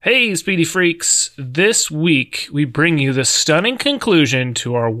Hey, Speedy Freaks. This week, we bring you the stunning conclusion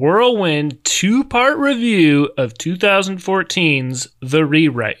to our whirlwind two-part review of 2014's The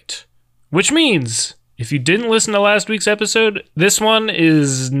Rewrite. Which means, if you didn't listen to last week's episode, this one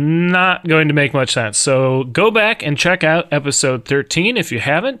is not going to make much sense. So go back and check out episode 13 if you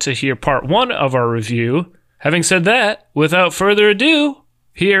haven't to hear part 1 of our review. Having said that, without further ado,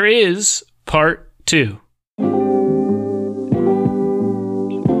 here is part 2.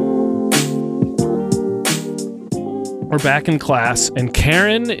 We're back in class, and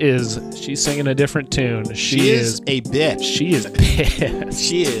Karen she's singing a different tune. She is a bitch. She is pissed.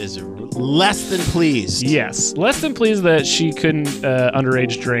 She is less than pleased. Yes, less than pleased that she couldn't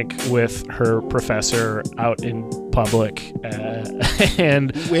underage drink with her professor out in public.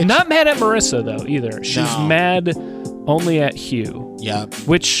 And not mad at Marissa, though, either. She's mad only at Hugh. Yeah.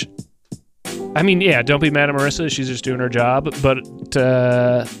 Which, I mean, yeah, don't be mad at Marissa. She's just doing her job. But,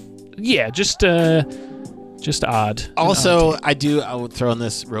 just odd. Also, I will throw in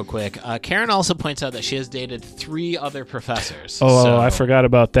this real quick. Karen also points out that she has dated 3 other professors. Oh, I forgot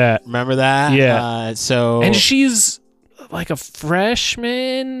about that. Remember that? Yeah. And she's like a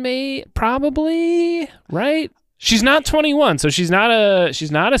freshman, probably, right? She's not 21, so she's not a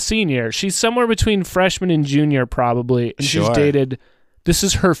senior. She's somewhere between freshman and junior, probably. And Sure. she's dated. This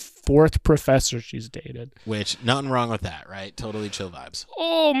is her 4th professor she's dated. Which, nothing wrong with that, right? Totally chill vibes.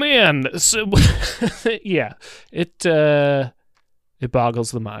 Oh, man. So, yeah, it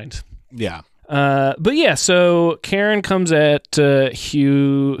boggles the mind. Yeah. But yeah, so Karen comes at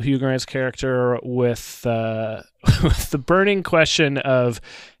Hugh Grant's character with with the burning question of,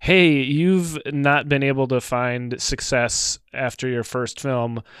 hey, you've not been able to find success after your first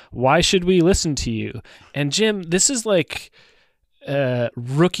film. Why should we listen to you? And Jim, this is like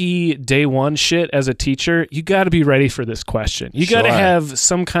rookie day one shit as a teacher. You got to be ready for this question. You got to have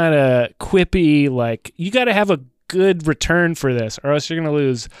some kind of quippy, like, you got to have a good return for this, or else you're going to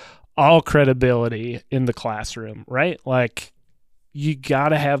lose all credibility in the classroom, right? Like, you got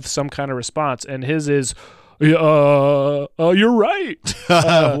to have some kind of response. And his is, you're right.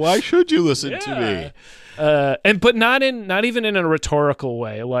 Why should you listen to me? But not even in a rhetorical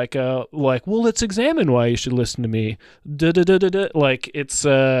way, like, well, let's examine why you should listen to me. Like, it's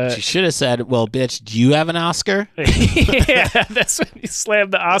She should have said, well, bitch, do you have an Oscar? Yeah, that's when you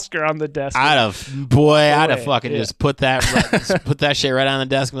slammed the Oscar on the desk. I'd have fucking just put that shit right on the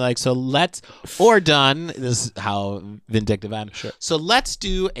desk and be like, done. This is how vindictive I'm. Sure. So let's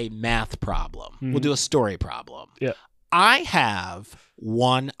do a math problem. We'll do a story problem. Yeah. I have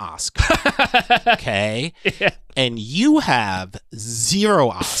 1 Oscar, okay? Yeah. And you have 0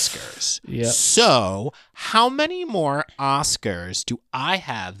 Oscars. Yeah. So how many more Oscars do I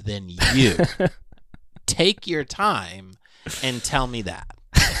have than you? Take your time and tell me that.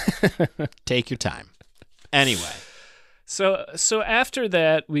 Take your time. Anyway. So after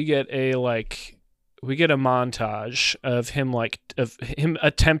that, we get a montage of him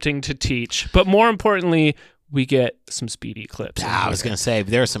attempting to teach, but more importantly, we get some Speedy clips. I was going to say,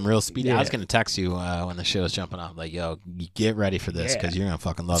 there are some real Speedy. Yeah. I was going to text you when the show was jumping off. Like, yo, get ready for this because you're going to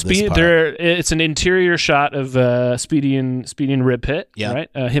fucking love this part. It's an interior shot of Speedy and Rib Pit, right?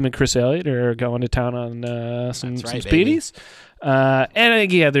 Him and Chris Elliott are going to town on some Speedies.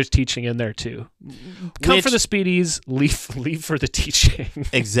 And there's teaching in there too. Come for the Speedies, leave for the teaching.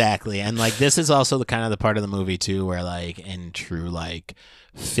 Exactly. And like, this is also the kind of the part of the movie too where, like, in true like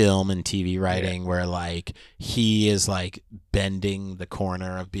film and TV writing, where like he is like bending the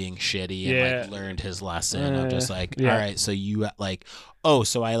corner of being shitty and like learned his lesson of just like, all right, so you like,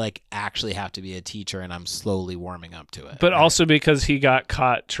 so I like actually have to be a teacher and I'm slowly warming up to it. But also because he got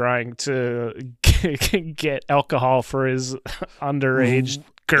caught trying to get alcohol for his underage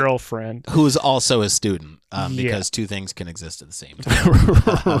girlfriend, who's also a student, because 2 things can exist at the same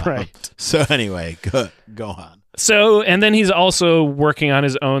time. Right. So anyway, go on. So, and then he's also working on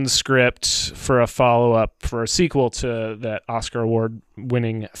his own script for a follow-up, for a sequel to that Oscar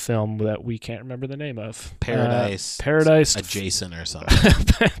award-winning film that we can't remember the name of. Paradise Adjacent or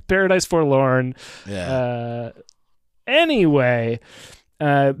something. Paradise Forlorn. Yeah. Anyway,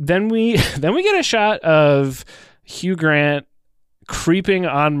 then we get a shot of Hugh Grant creeping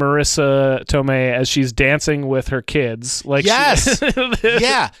on Marissa Tomei as she's dancing with her kids. Like, yes.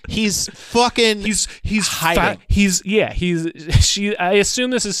 Yeah, he's fucking he's hiding. I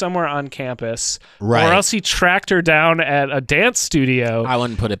assume this is somewhere on campus, right? Or else he tracked her down at a dance studio. I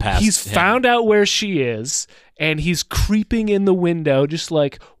wouldn't put it past He's him. Found out where she is, and he's creeping in the window, just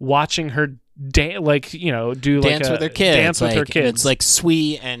like watching her do dance with her kids. Dance with her kids. It's like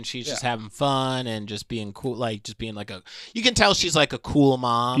sweet, and she's just having fun and just being cool, like just being like you can tell she's like a cool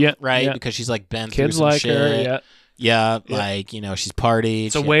mom, right? Yeah. Because she's like been kids through some like shit. her, Yeah, like, she's partied.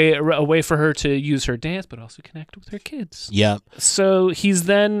 It's a way for her to use her dance, but also connect with her kids. Yep. So he's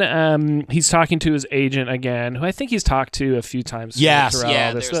then he's talking to his agent again, who I think he's talked to a few times. Yes, throughout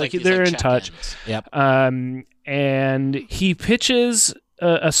all this. They're in touch. Yep. And he pitches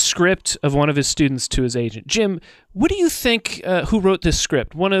a script of one of his students to his agent. Jim, what do you think? Who wrote this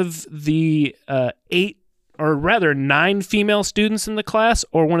script? One of the 9 female students in the class,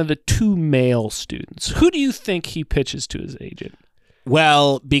 or one of the 2 male students? Who do you think he pitches to his agent?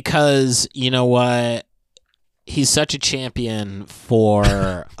 Well, because you know what? He's such a champion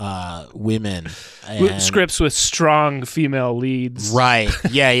for women. And scripts with strong female leads. Right.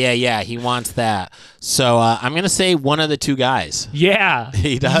 Yeah. He wants that. So I'm going to say one of the 2 guys. Yeah.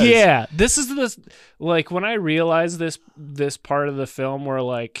 He does. Yeah. This is when I realized this part of the film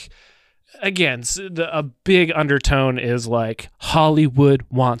where again, a big undertone is Hollywood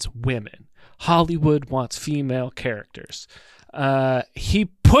wants women. Hollywood wants female characters. He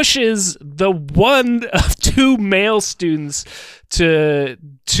pushes the one of 2 male students to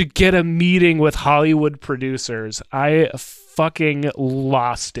get a meeting with Hollywood producers. I fucking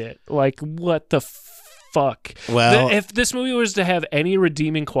lost it. What the fuck? Well, if this movie was to have any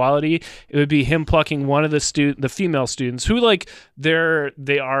redeeming quality, it would be him plucking one of the female students who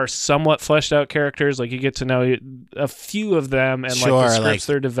they are somewhat fleshed out characters. You get to know a few of them and the scripts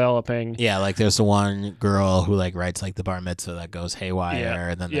they're developing. Yeah, there's the one girl who writes the bar mitzvah that goes haywire,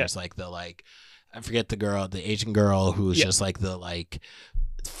 and then there's I forget the girl, the Asian girl who's just the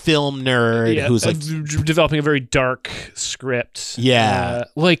film nerd who's developing a very dark script. Yeah.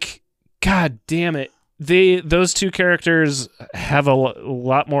 God damn it. Those 2 characters have a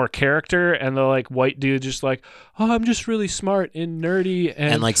lot more character, and the white dude just oh, I'm just really smart and nerdy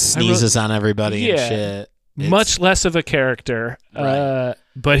and sneezes on everybody and shit. Much less of a character, right.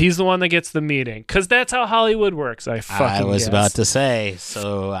 But he's the one that gets the meeting because that's how Hollywood works. I was about to say,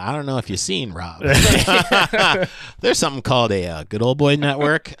 so I don't know if you've seen Rob. There's something called a Good Old Boy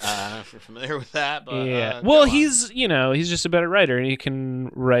Network. If you're familiar with that, but well, he's just a better writer, and he can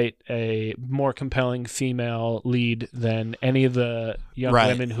write a more compelling female lead than any of the young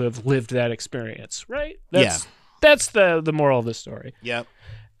women who have lived that experience. Right? That's the moral of the story. Yep.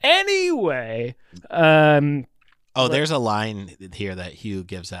 Anyway, there's a line here that Hugh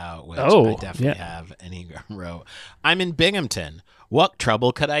gives out, which I definitely have, and he wrote, "I'm in Binghamton. What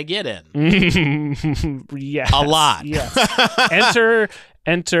trouble could I get in?" Yes, a lot. Yes.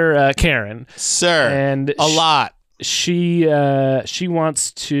 Enter Karen, sir, and a lot. She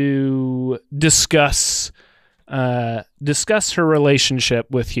wants to discuss her relationship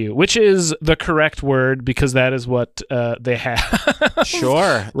with Hugh, which is the correct word because that is what they have.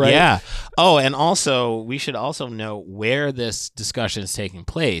 Sure. Right? Yeah. Oh, and also we should also know where this discussion is taking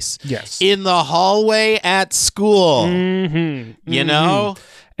place. Yes. In the hallway at school. Mm-hmm. You know?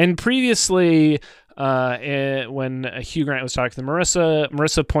 And previously, when Hugh Grant was talking to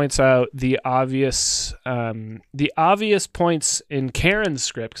Marissa points out the obvious points in Karen's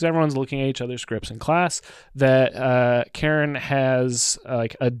script, because everyone's looking at each other's scripts in class, that Karen has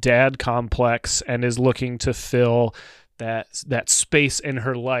a dad complex and is looking to fill that space in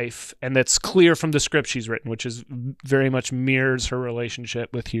her life, and that's clear from the script she's written, which is very much mirrors her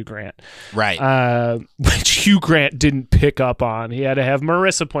relationship with Hugh Grant, right? Which Hugh Grant didn't pick up on. He had to have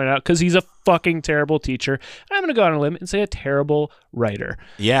Marissa point out because he's a fucking terrible teacher. And I'm going to go on a limb and say a terrible writer.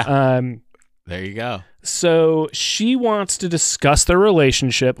 Yeah. There you go. So she wants to discuss their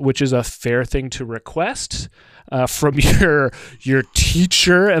relationship, which is a fair thing to request from your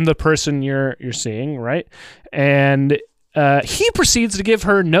teacher and the person you're seeing, right? And he proceeds to give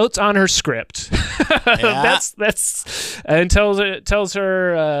her notes on her script. Yeah. That's and tells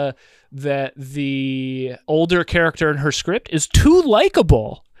her that the older character in her script is too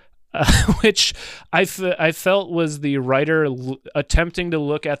likable. Which I felt was the writer attempting to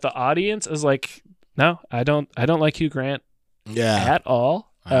look at the audience as no, I don't like Hugh Grant at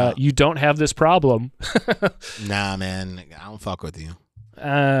all. You don't have this problem. Nah, man, I don't fuck with you.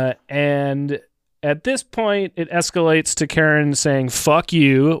 And at this point, it escalates to Karen saying "fuck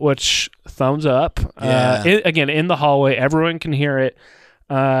you," which thumbs up. Yeah. Again, in the hallway, everyone can hear it.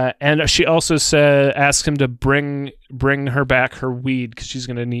 And she also asks him to bring her back her weed because she's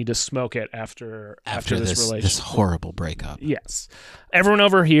going to need to smoke it after this relationship. This horrible breakup. Yes. Everyone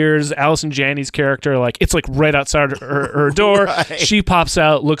overhears Allison Janney's character, like, it's like right outside her door. Right. She pops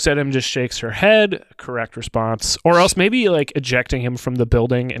out, looks at him, just shakes her head. Correct response. Or else maybe like ejecting him from the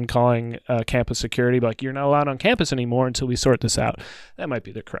building and calling campus security, like, you're not allowed on campus anymore until we sort this out. That might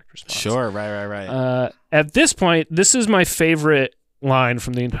be the correct response. Sure, right. At this point, this is my favorite line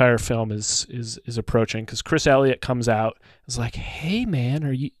from the entire film is approaching, because Chris Elliott comes out, is like, hey man,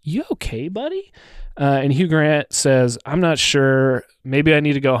 are you okay, buddy? And Hugh Grant says, I'm not sure, maybe I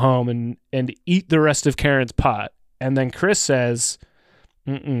need to go home and eat the rest of Karen's pot. And then Chris says,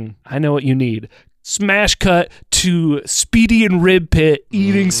 I know what you need. Smash cut to Speedy and Rib Pit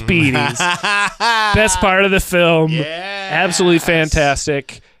eating Speedies. Best part of the film. Yes. Absolutely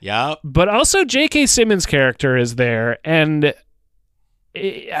fantastic. Yep. But also J.K. Simmons' character is there, and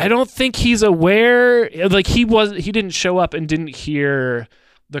I don't think he's aware. Like, he didn't show up and didn't hear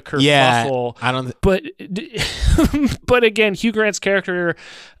the kerfuffle. Yeah, I don't. But again, Hugh Grant's character,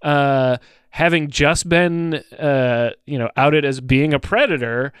 having just been outed as being a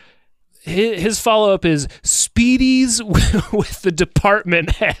predator, his follow up is Speedies with the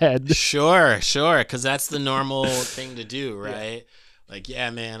department head. Sure, because that's the normal thing to do, right? Yeah. Like, yeah,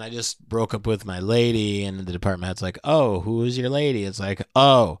 man, I just broke up with my lady, and the department head's like, oh, who is your lady? It's like,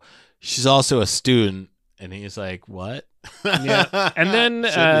 oh, she's also a student. And he's like, what? Yeah. And then,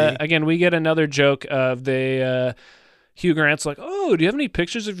 again, we get another joke of Hugh Grant's like, oh, do you have any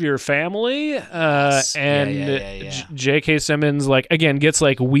pictures of your family? And J.K. Simmons, like, again, gets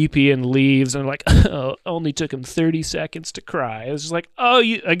like weepy and leaves, and like, oh, only took him 30 seconds to cry. It's just like, oh,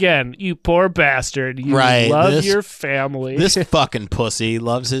 you poor bastard. You love your family. This fucking pussy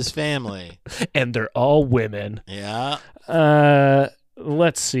loves his family. And they're all women. Yeah.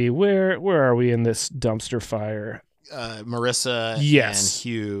 Let's see, where are we in this dumpster fire? Marissa and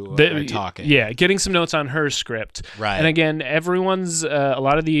Hugh are talking. Yeah, getting some notes on her script. Right. And again, everyone's, a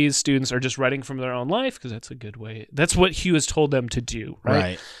lot of these students are just writing from their own life, because that's a good way. That's what Hugh has told them to do,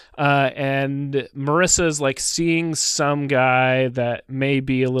 right? And Marissa's like seeing some guy that may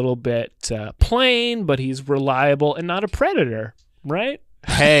be a little bit plain, but he's reliable and not a predator, right?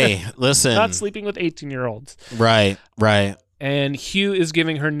 Hey, listen. Not sleeping with 18-year-olds. Right. And Hugh is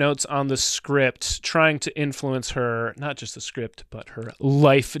giving her notes on the script, trying to influence her, not just the script, but her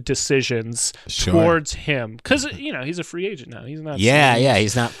life decisions towards him. Because, he's a free agent now. He's not. Yeah.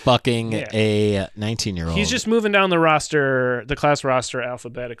 He's not fucking a 19-year-old. He's just moving down the class roster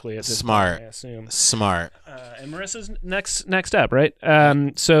alphabetically at this point, I assume. Smart. And Marissa's next up, right?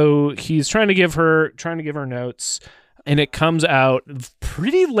 So he's trying to give her notes. And it comes out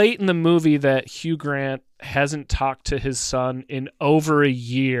pretty late in the movie that Hugh Grant hasn't talked to his son in over a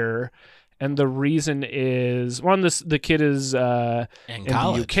year. And the reason is, one, the kid is in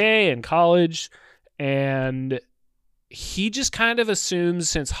the UK in college. And he just kind of assumes,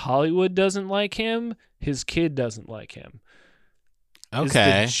 since Hollywood doesn't like him, his kid doesn't like him.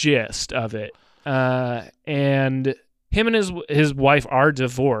 Okay. Is the gist of it. And him and his wife are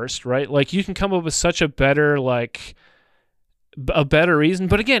divorced, right? Like, you can come up with such a better reason,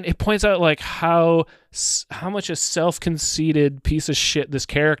 but again, it points out like how much a self-conceited piece of shit this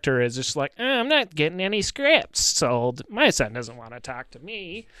character is. Just like, I'm not getting any scripts sold. My son doesn't want to talk to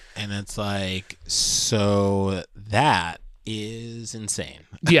me. And it's like, so that is insane.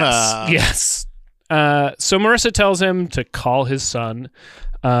 Yes. So Marissa tells him to call his son,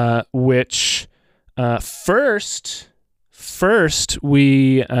 which first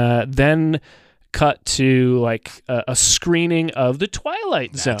we then cut to like a screening of The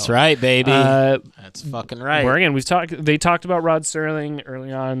Twilight Zone. That's right, baby. That's fucking right. Where again, they talked about Rod Serling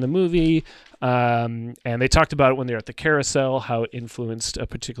early on in the movie, and they talked about it when they were at the carousel, how it influenced a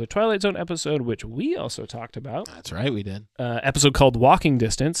particular Twilight Zone episode, which we also talked about. That's right, we did. Episode called Walking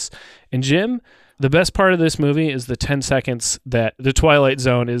Distance. And Jim, the best part of this movie is the 10 seconds that the Twilight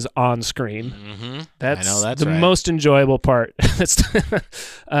Zone is on screen. Mm-hmm. That's the most enjoyable part.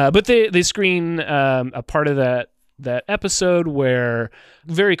 But they screen a part of that episode where,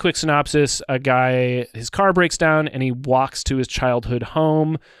 very quick synopsis, a guy, his car breaks down and he walks to his childhood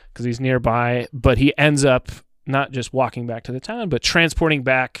home because he's nearby, but he ends up not just walking back to the town, but transporting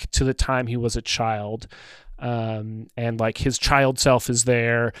back to the time he was a child. And like his child self is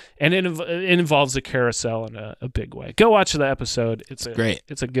there, and it involves a carousel in a big way. Go watch the episode. It's great.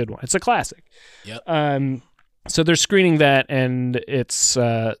 It's a good one. It's a classic. Yep. So they're screening that, and it's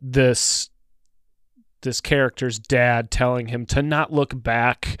this this character's dad telling him to not look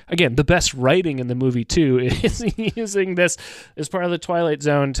back. Again, the best writing in the movie too is using this as part of the Twilight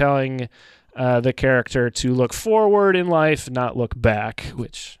Zone, telling the character to look forward in life, not look back,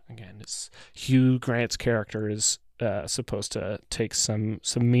 which again is Hugh Grant's character is supposed to take some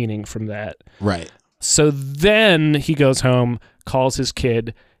meaning from that. Right. So then he goes home, calls his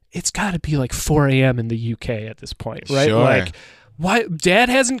kid. It's got to be like 4 a.m. in the UK at this point, right? Sure. Like, why? Dad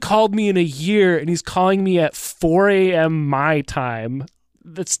hasn't called me in a year, and he's calling me at 4 a.m. my time.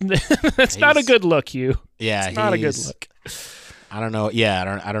 That's not a good look, Hugh. Yeah, it's not a good look. I don't know.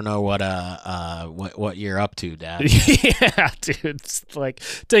 Yeah, I don't know what you're up to, Dad. Yeah, dude. It's like,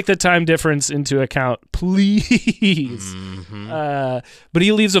 take the time difference into account, please. But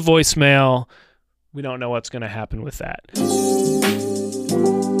he leaves a voicemail. We don't know what's going to happen with that.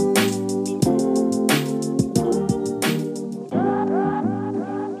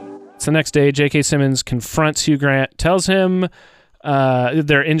 So the next day, J.K. Simmons confronts Hugh Grant, tells him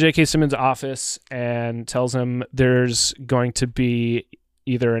they're in J.K. Simmons' office, and tells him there's going to be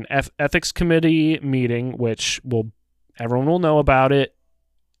either an ethics committee meeting, which everyone will know about it,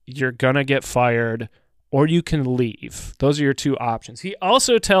 you're going to get fired, or you can leave. Those are your two options. He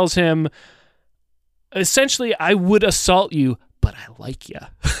also tells him, essentially, I would assault you, but I like you.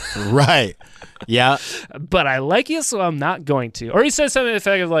 Right. Yeah. But I like you, so I'm not going to. Or he says something to the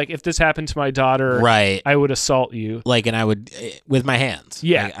effect of, like, if this happened to my daughter, right, I would assault you. Like, and I would, with my hands.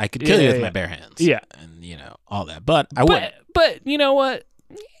 Yeah. Like, I could kill you with my bare hands. Yeah. And, all that. But I wouldn't. But you know what?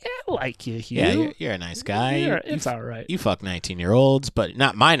 Yeah, I like you, Hugh. Yeah, you're a nice guy. It's all right. You fuck 19-year-olds, but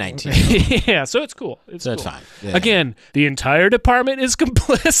not my 19-year-olds. Yeah, so it's cool. It's fine. Yeah. Again, the entire department is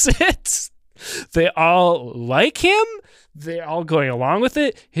complicit. They all like him. They're all going along with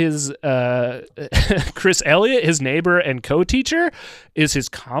it. His Chris Elliott, his neighbor and co-teacher, is his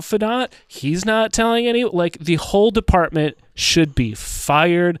confidant. He's not telling any. Like, the whole department should be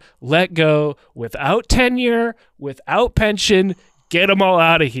fired, let go, without tenure, without pension. Get them all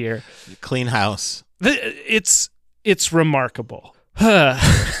out of here. Clean house. It's remarkable. Sorry,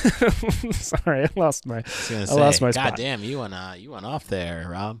 I lost my spot. God damn, you went off there,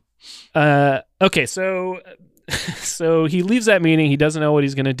 Rob. Okay, so he leaves that meeting. He doesn't know what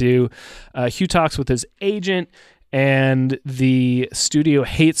he's going to do. Hugh talks with his agent, and the studio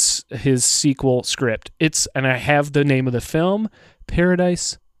hates his sequel script. And I have the name of the film,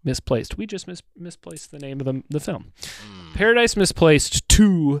 Paradise Misplaced. We just misplaced the name of the film. Paradise Misplaced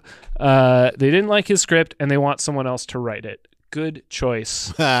 2. They didn't like his script, and they want someone else to write it. Good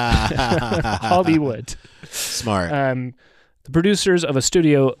choice. Hollywood. Smart. The producers of a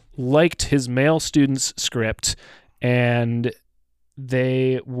studio liked his male student's script, and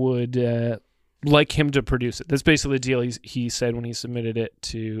they would like him to produce it. That's basically the deal he said when he submitted it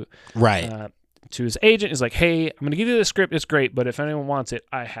to his agent. He's like, hey, I'm going to give you the script. It's great, but if anyone wants it,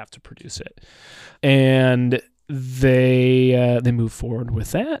 I have to produce it. And they move forward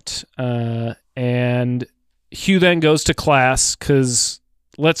with that. And Hugh then goes to class because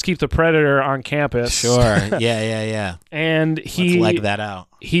let's keep the Predator on campus. Sure. Yeah. And let's leg that out.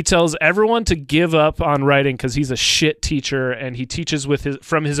 He tells everyone to give up on writing because he's a shit teacher, and he teaches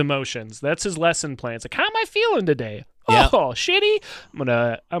from his emotions. That's his lesson plan. It's like, how am I feeling today? Yep. Oh, shitty.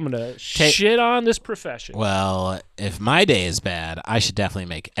 I'm gonna shit on this profession. Well, if my day is bad, I should definitely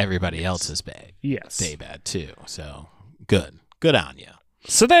make everybody else's day bad too. So good on you.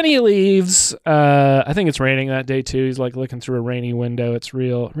 So then he leaves. I think it's raining that day too. He's like looking through a rainy window. It's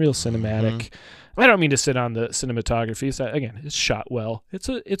real cinematic. Mm-hmm. I don't mean to sit on the cinematography. So again, it's shot well.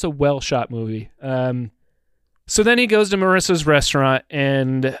 It's a well shot movie. So then he goes to Marissa's restaurant,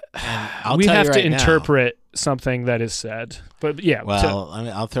 and we have to interpret something that is said. But yeah. Well,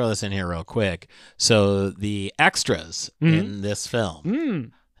 I'll throw this in here real quick. So the extras in this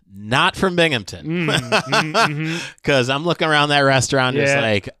film. Not from Binghamton. Because I'm looking around that restaurant just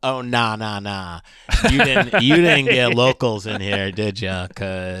like, oh, nah. You didn't get locals in here, did you?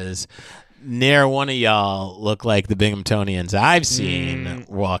 Because near one of y'all look like the Binghamtonians I've seen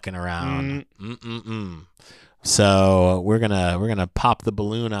walking around. So we're gonna pop the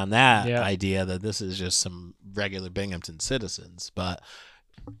balloon on that idea that this is just some regular Binghamton citizens. But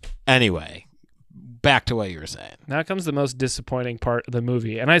anyway, back to what you were saying. Now comes the most disappointing part of the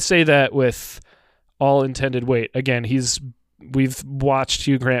movie, and I say that with all intended weight. Again, we've watched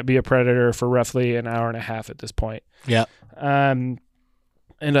Hugh Grant be a Predator for roughly an hour and a half at this point. Yep. And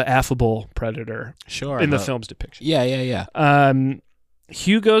an affable Predator. Sure. In the film's depiction. Yeah.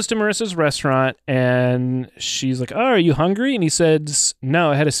 Hugh goes to Marissa's restaurant, and she's like, oh, are you hungry? And he says,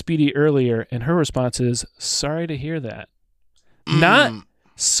 no, I had a Speedy earlier. And her response is, sorry to hear that. Not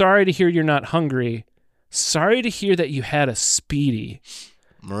sorry to hear you're not hungry. sorry to hear that you had a speedy.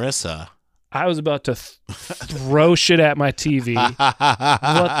 Marissa. I was about to throw shit at my TV.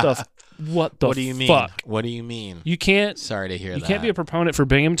 What the What do you mean? fuck? What do you mean? You can't. Sorry to hear that. You can't be a proponent for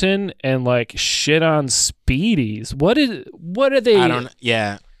Binghamton and like shit on speedies. What are they? I don't.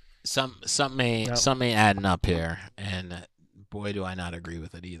 Yeah, something ain't adding up here, and boy, do I not agree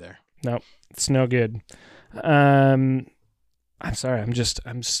with it either. Nope, it's no good. I'm sorry. I'm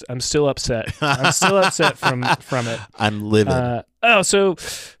still upset. I'm still upset from it. I'm livid. So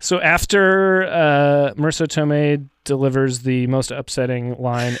after Marissa Tomei delivers the most upsetting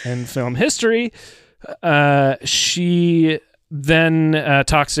line in film history, she then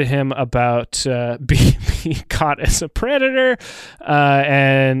talks to him about being caught as a predator,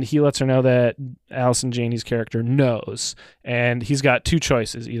 and he lets her know that Allison Janney's character knows, and he's got two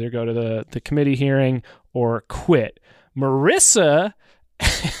choices: either go to the committee hearing or quit. Marissa,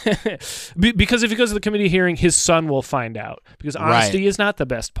 because if he goes to the committee hearing, his son will find out, because honesty is not the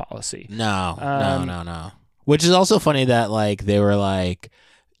best policy. No. Which is also funny that like they were like,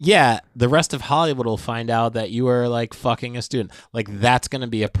 yeah, the rest of Hollywood will find out that you were like fucking a student. Like that's gonna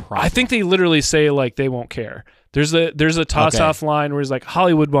be a problem. I think they literally say like they won't care. There's a toss off line where he's like,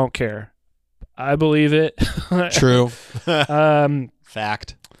 Hollywood won't care. I believe it. True.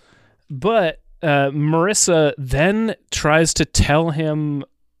 Fact. But Marissa then tries to tell him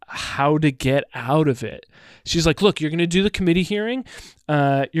how to get out of it. She's like, look, you're going to do the committee hearing.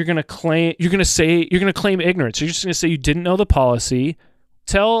 You're going to claim ignorance. You're just going to say you didn't know the policy.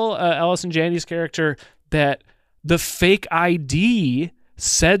 Tell Allison Janney's character that the fake ID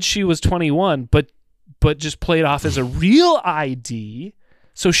said she was 21, but just played off as a real ID.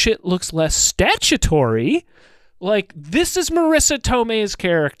 So shit looks less statutory. Like, this is Marissa Tomei's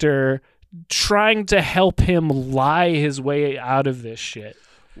character trying to help him lie his way out of this shit.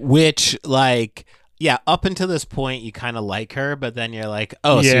 Which, like, yeah, up until this point, you kind of like her, but then you're like,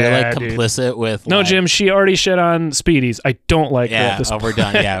 oh, so you're like complicit with. No, like, Jim, she already shit on Speedies. I don't like her at this point. We're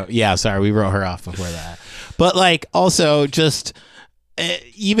done. Yeah. Sorry, we wrote her off before that. But like, also just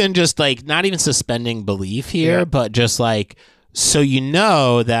even just like not even suspending belief here, but just like, so you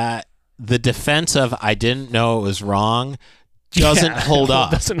know that the defense of I didn't know it was wrong doesn't hold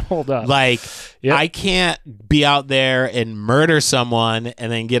up. Doesn't hold up. Like, I can't be out there and murder someone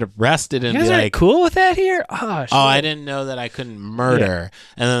and then get arrested and you guys be aren't like, cool with that here? Oh, shit. I didn't know that I couldn't murder.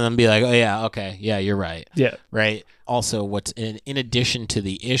 And then be like, oh, yeah, okay. Yeah, you're right. Yeah. Right. Also, what's in addition to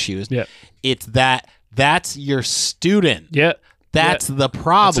the issues, yeah, it's that's your student. Yeah. That's the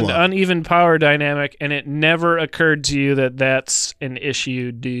problem. It's an uneven power dynamic, and it never occurred to you that that's an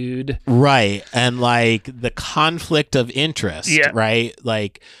issue, dude. Right. And like the conflict of interest, right?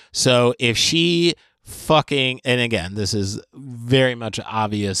 Like, so if she fucking, and again, this is very much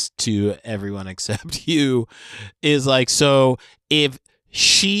obvious to everyone except you, is like, so if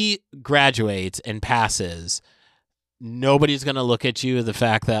she graduates and passes, nobody's gonna look at you the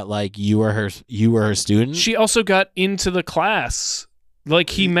fact that like you were her student. She also got into the class.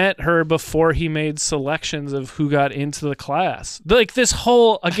 Like, he met her before he made selections of who got into the class. Like, this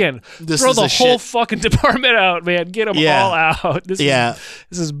whole, again, throw the whole fucking department out, man. Get them all out. This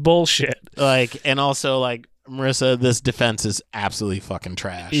is bullshit. Like, and also like, Marissa, this defense is absolutely fucking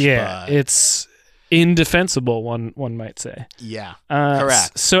trash. Yeah, it's indefensible, one might say. Yeah,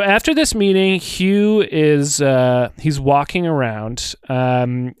 correct. So after this meeting, Hugh is he's walking around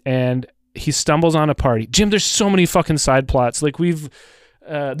and he stumbles on a party. Jim, there's so many fucking side plots. Like,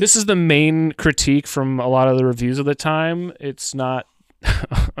 this is the main critique from a lot of the reviews of the time. It's not,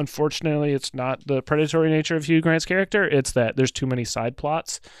 unfortunately, it's not the predatory nature of Hugh Grant's character. It's that there's too many side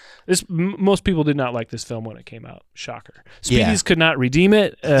plots. Most people did not like this film when it came out. Shocker. Speedies could not redeem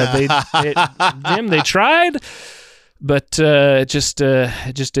it. They tried, but it just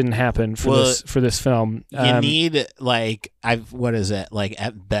didn't happen for this film. You need like what is it? Like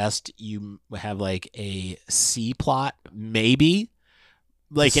at best you have like a C plot, maybe.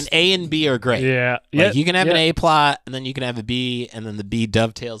 Like an A and B are great. Yeah. Like you can have an A plot and then you can have a B and then the B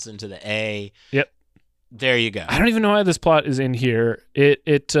dovetails into the A. Yep. There you go. I don't even know why this plot is in here.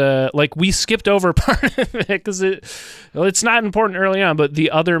 It like we skipped over part of it because it's not important early on, but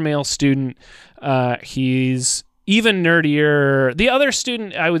the other male student, he's even nerdier. The other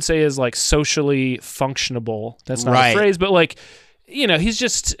student, I would say, is like socially functionable. That's not a phrase, but like, you know, he's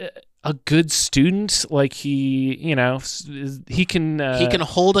just a good student. Like he can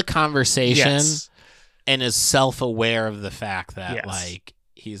hold a conversation and is self-aware of the fact that like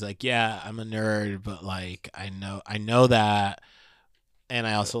he's like, yeah, I'm a nerd, but like I know that And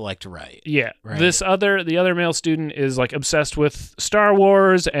I also like to write. Yeah. Right. The other male student is like obsessed with Star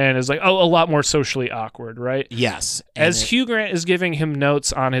Wars and is like, a lot more socially awkward, right? Yes. As Hugh Grant is giving him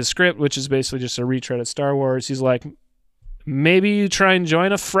notes on his script, which is basically just a retread of Star Wars, he's like, maybe you try and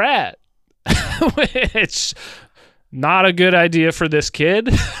join a frat. Which, not a good idea for this kid.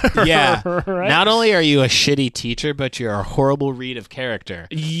 Yeah. Right? Not only are you a shitty teacher, but you're a horrible read of character.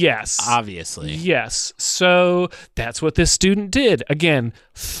 Yes. Obviously. Yes. So that's what this student did. Again,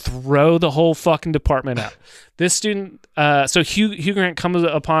 throw the whole fucking department out. This student, so Hugh Grant comes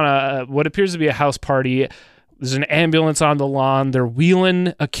upon what appears to be a house party. There's an ambulance on the lawn. They're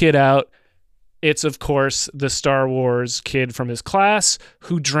wheeling a kid out. It's, of course, the Star Wars kid from his class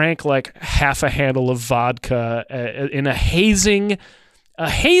who drank like half a handle of vodka in a hazing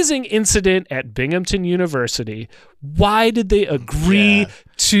incident at Binghamton University. Why did they agree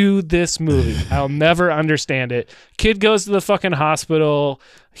to this movie? I'll never understand it. Kid goes to the fucking hospital.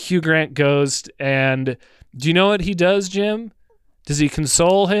 Hugh Grant goes, and do you know what he does, Jim? Does he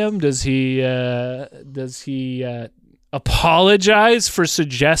console him? Does he apologize for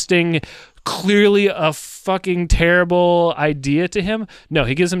suggesting clearly a fucking terrible idea to him? No,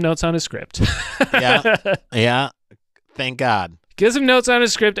 he gives him notes on his script. Yeah. Thank God. Gives him notes on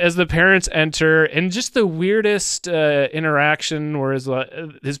his script as the parents enter, and just the weirdest interaction where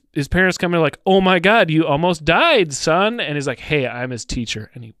his parents come in like, "Oh my God, you almost died, son," and he's like, "Hey, I'm his teacher,"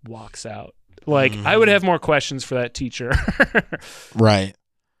 and he walks out. Like, I would have more questions for that teacher. Right.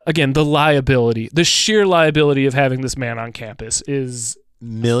 Again, the sheer liability of having this man on campus is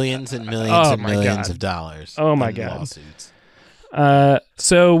millions and millions and millions God. of dollars. Oh my in God. Lawsuits.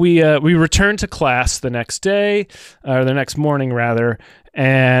 So we returned to class the next day, or the next morning rather,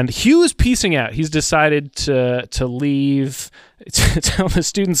 and Hugh is piecing out. He's decided to leave. Tell the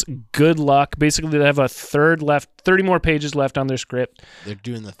students good luck. Basically, they have a third left, 30 more pages left on their script. They're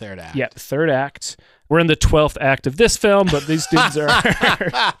doing the third act. Yeah, third act. We're in the 12th act of this film, but these students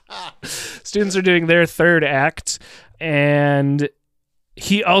are doing their third act, and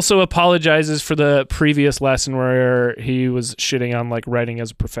he also apologizes for the previous lesson where he was shitting on like writing as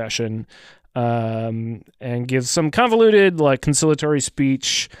a profession, and gives some convoluted like conciliatory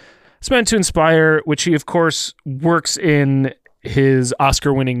speech. It's meant to inspire, which he of course works in his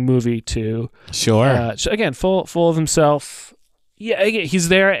Oscar-winning movie too. Sure. Again, full of himself. Yeah, again, he's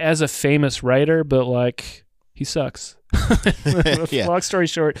there as a famous writer, but like he sucks. Yeah. Long story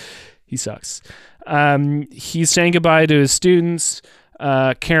short, he sucks. He's saying goodbye to his students.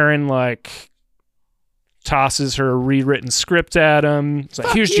 Karen like tosses her rewritten script at him. It's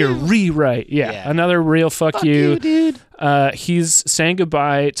like, here's your rewrite. Yeah, another real fuck you, dude. He's saying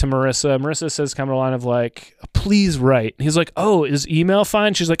goodbye to Marissa. Marissa says kind of a line of like, please write. And he's like, oh, is email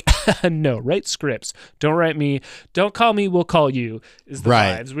fine? She's like, no, write scripts. Don't write me. Don't call me. We'll call you. Is the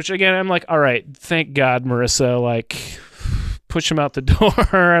vibes. Which again, I'm like, all right, thank God, Marissa. Like, push him out the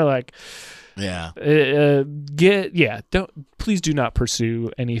door. Like, yeah. Please do not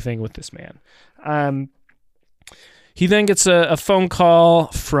pursue anything with this man. He then gets a phone call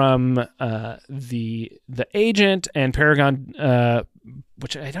from the agent and Paragon,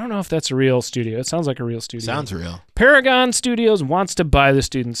 which I don't know if that's a real studio. It sounds like a real studio. Sounds real. Paragon Studios wants to buy the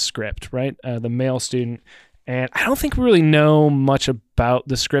student's script, right? The male student. And I don't think we really know much about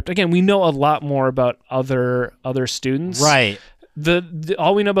the script. Again, we know a lot more about other students. Right. The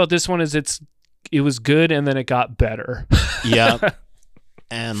all we know about this one is it was good and then it got better. Yep.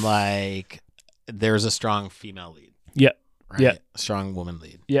 And like there's a strong female lead. Yep. Right? Yep. A strong woman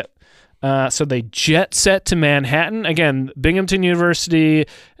lead. Yep. So they jet set to Manhattan. Again, Binghamton University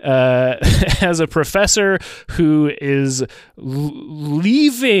has a professor who is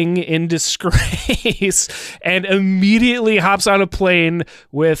leaving in disgrace and immediately hops on a plane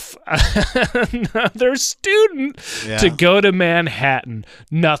with another student to go to Manhattan.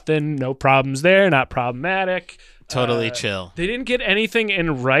 Nothing, no problems there, not problematic. Totally chill. They didn't get anything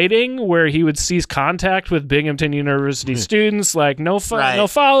in writing where he would cease contact with Binghamton University students. Like no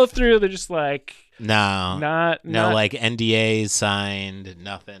follow through. They're just like not like NDAs signed.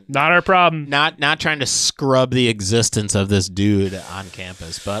 Nothing. Not our problem. Not trying to scrub the existence of this dude on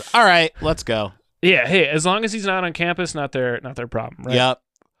campus. But all right, let's go. Yeah. Hey, as long as he's not on campus, not their problem. Right? Yep.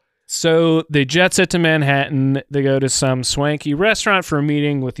 So they jet set to Manhattan. They go to some swanky restaurant for a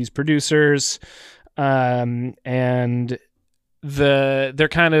meeting with these producers. And they're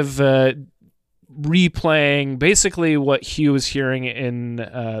kind of replaying basically what Hugh was hearing in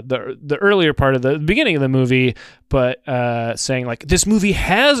the earlier part of the beginning of the movie, but saying like this movie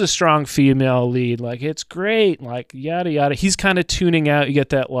has a strong female lead, like it's great, like yada yada. He's kind of tuning out. You get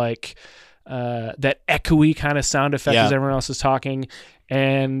that like that echoey kind of sound effect as everyone else is talking.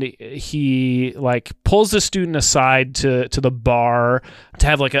 And he like pulls the student aside to the bar to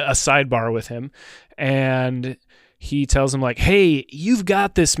have like a sidebar with him. And he tells him like, "Hey, you've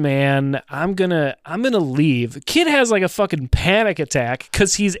got this, man. I'm gonna leave." Kid has like a fucking panic attack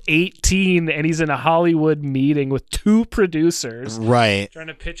because he's 18 and he's in a Hollywood meeting with 2 producers, right, trying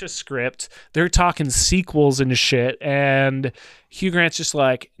to pitch a script. They're talking sequels and shit, and Hugh Grant's just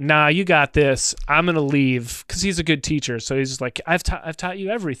like, "Nah, you got this. I'm gonna leave," because he's a good teacher. So he's just like, "I've taught you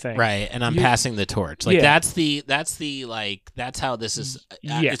everything, right?" And I'm passing the torch. Like that's how this is.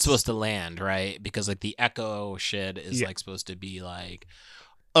 It's supposed to land, right? Because like the echo shit is like supposed to be like,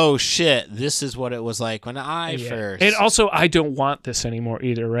 oh shit, this is what it was like when I first. And also, I don't want this anymore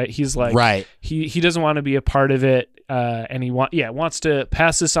either, right? He's like, right. He doesn't want to be a part of it, and he wants to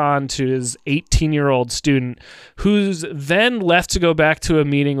pass this on to his 18-year-old student, who's then left to go back to a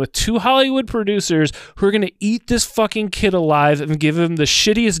meeting with 2 Hollywood producers who are going to eat this fucking kid alive and give him the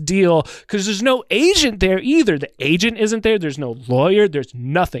shittiest deal because there's no agent there either. The agent isn't there. There's no lawyer. There's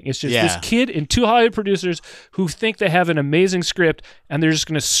nothing. It's just this kid and 2 Hollywood producers who think they have an amazing script, and they're just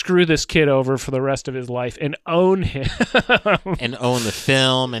going to screw this kid over for the rest of his life and own him and own the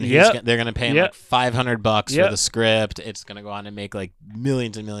film. And they're going to pay him like $500 for the script. It's going to go on and make like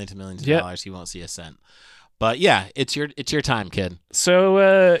millions and millions and millions of dollars. He won't see a cent. But yeah, it's your time, kid.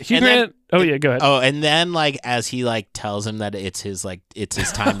 So Hugh Grant. Go ahead. Oh, and then like as he like tells him that it's his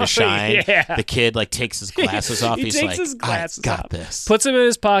time to shine, the kid like takes his glasses off. He's like, his glasses I got this. Puts them in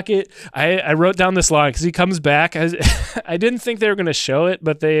his pocket. I wrote down this line because he comes back. I didn't think they were going to show it,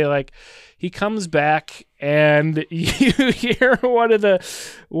 but he comes back and you hear one of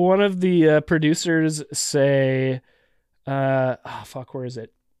the producers say, where is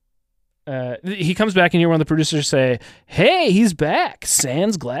it? He comes back and you hear one of the producers say, "Hey, he's back.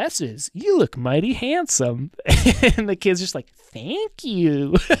 Sans glasses. You look mighty handsome." And the kid's just like, "Thank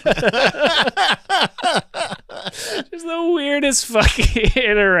you." Just the weirdest fucking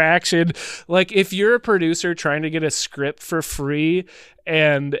interaction. Like if you're a producer trying to get a script for free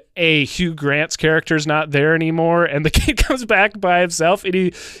and Hugh Grant's character's not there anymore and the kid comes back by himself and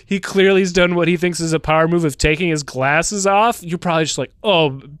he clearly has done what he thinks is a power move of taking his glasses off, you're probably just like,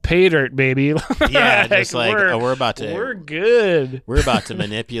 "Oh, pay dirt, baby." Yeah, just like we're good. We're about to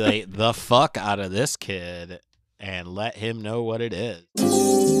manipulate the fuck out of this kid and let him know what it is.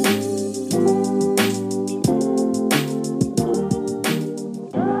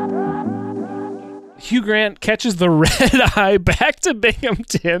 Hugh Grant catches the red eye back to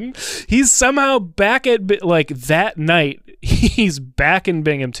Binghamton. He's somehow back at, like, that night. He's back in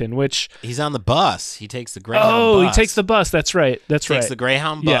Binghamton, which... He's on the bus. He takes the Greyhound bus. Oh, he takes the bus. That's right. Takes the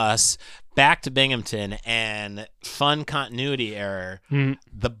Greyhound bus back to Binghamton, and fun continuity error.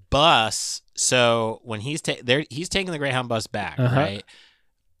 The bus... So when he's taking the Greyhound bus back, right?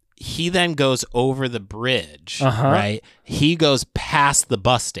 He then goes over the bridge, right? He goes past the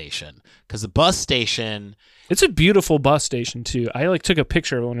bus station because the bus station... It's a beautiful bus station, too. I like took a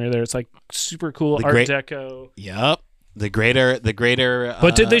picture of it when we were there. It's like super cool Art Deco. Yep. The greater.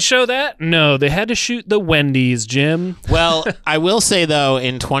 But did they show that? No, they had to shoot the Wendy's, Jim. Well, I will say, though,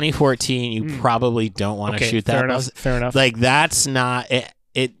 in 2014, you probably don't want to shoot that bus. Fair enough. Like, that's not...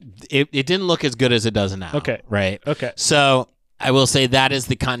 It didn't look as good as it does now. Okay. Right? Okay. So... I will say that is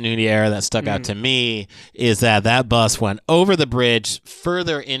the continuity error that stuck out to me, is that bus went over the bridge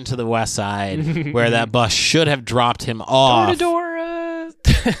further into the west side where that bus should have dropped him off. Door-to-door,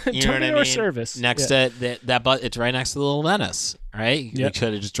 you know what I mean? service. Next to that bus, it's right next to the Little Venice, right? Yep. We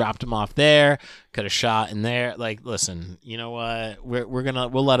could have just dropped him off there, could have shot in there. Like, listen, you know what?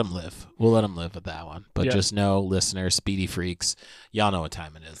 We'll let him live. We'll let him live with that one. But just know, listeners, speedy freaks, y'all know what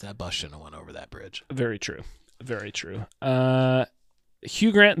time it is. That bus shouldn't have went over that bridge. Very true. Very true.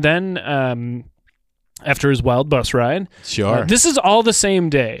 Hugh Grant then, after his wild bus ride, this is all the same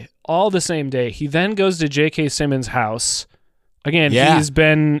day. He then goes to J.K. Simmons' house. Again,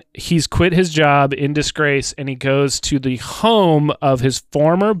 he's quit his job in disgrace, and he goes to the home of his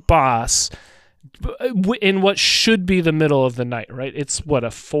former boss in what should be the middle of the night, right? It's what, a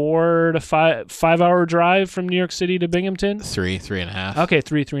 4 to 5 hour drive from New York City to Binghamton? 3.5. Okay,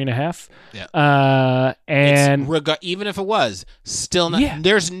 3.5. Yeah. And even if it was still not,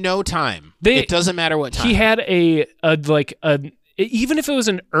 there's no time. It doesn't matter what time. He had even if it was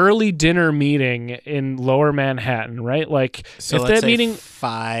an early dinner meeting in Lower Manhattan, right? Like, so if let's that meeting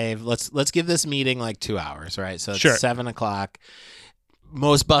 5, let's give this meeting like 2 hours, right? So it's 7 o'clock.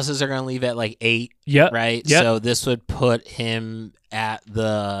 most buses are going to leave at like 8, Yep. right? Yep. So this would put him at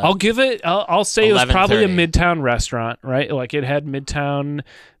the... I'll give it. I'll say it was probably a 11:30. Midtown restaurant, right? Like it had Midtown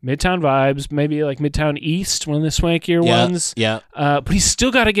vibes, maybe like Midtown East, one of the swankier ones. Yeah. But he's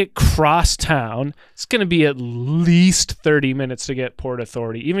still got to get cross town. It's going to be at least 30 minutes to get Port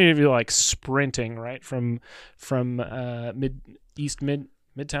Authority, even if you're like sprinting right from Midtown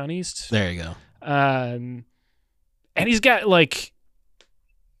East. There you go. And he's got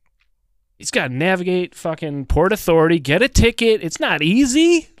to navigate fucking Port Authority, get a ticket. It's not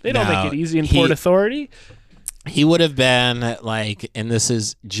easy. They don't No, make it easy in Port Authority. He would have been like, and this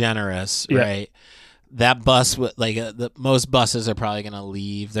is generous, Yeah. right? That bus would most buses are probably going to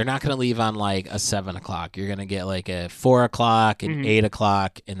leave. They're not going to leave on like a 7 o'clock. You're going to get like a 4 o'clock, an 8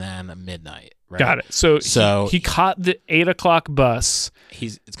 o'clock, and then a midnight. Right? Got it. So he he caught the 8 o'clock bus.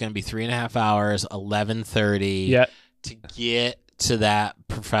 It's going to be 3.5 hours, 11:30 Yeah. to get to that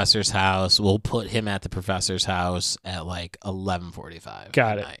professor's house. We'll put him at the professor's house at like 11:45.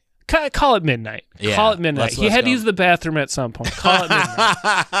 Got it. Call it midnight. Yeah, Call it midnight. He had to go. use the bathroom at some point. Call it midnight.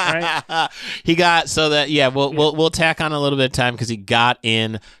 Right? He got so that we'll tack on a little bit of time because he got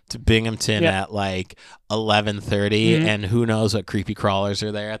in to Binghamton at like 11:30, and who knows what creepy crawlers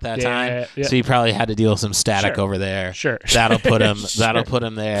are there at that time. Yeah. So he probably had to deal with some static Sure. over there. Sure. That'll put him. Sure. That'll put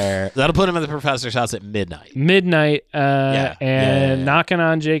him there. That'll put him at the professor's house at midnight. And knocking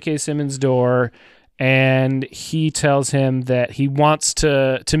on J.K. Simmons' door, and he tells him that he wants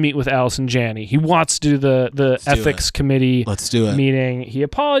to meet with Allison Janney. He wants to do the ethics committee Let's do it. meeting. He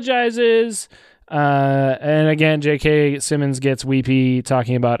apologizes. And again, J.K. Simmons gets weepy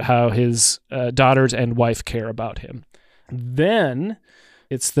talking about how his daughters and wife care about him. Then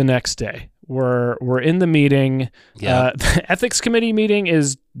it's the next day. We're in the meeting. Yeah. The ethics committee meeting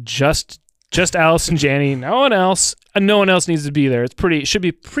is just Allison Janney. No one else. No one else needs to be there. It should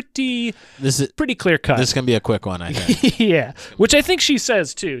be pretty clear cut. This is gonna be a quick one, I think. Yeah, which I think she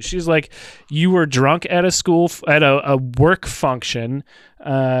says too. She's like, you were drunk at a school at a work function.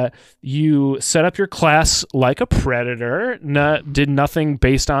 You set up your class like a predator. Did nothing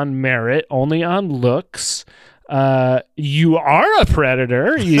based on merit, only on looks. You are a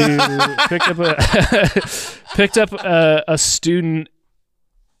predator. You picked up a student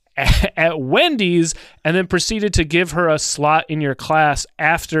at Wendy's and then proceeded to give her a slot in your class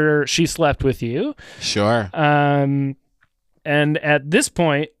after she slept with you. Sure. And at this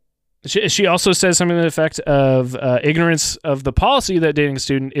point, she also says something to the effect of ignorance of the policy that dating a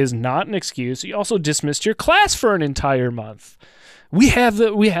student is not an excuse. You also dismissed your class for an entire month. We have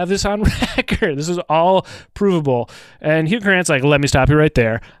this on record. This is all provable. And Hugh Grant's like, let me stop you right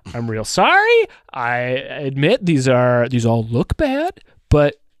there. I'm real sorry. I admit these all look bad,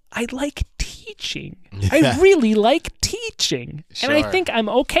 but I like teaching. I really like teaching. Sure. And I think I'm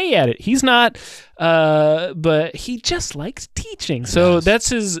okay at it. He's not, but he just likes teaching. So that's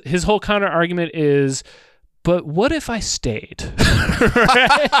his whole counter argument is, but what if I stayed?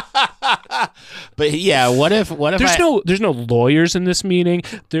 But yeah, what if there's no lawyers in this meeting.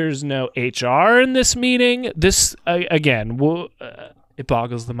 There's no HR in this meeting. This again, it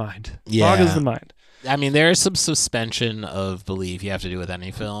boggles the mind. Yeah. Boggles the mind. I mean, there is some suspension of belief you have to do with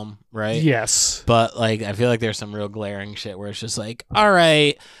any film, right? Yes. But like, I feel like there's some real glaring shit where it's just like, all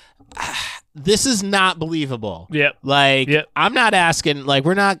right, this is not believable. Yep. Like, Yep. I'm not asking, like,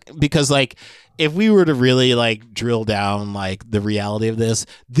 we're not, because like, if we were to really like drill down like the reality of this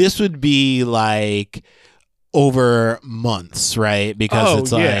would be like over months, right?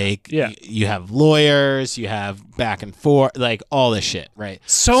 Because you have lawyers, you have back and forth, like all this shit, right?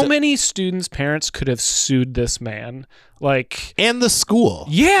 So many students' parents could have sued this man, like, and the school.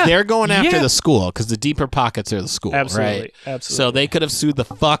 Yeah, they're going after yeah. the school because the deeper pockets are the school, Absolutely, right? absolutely. So they could have sued the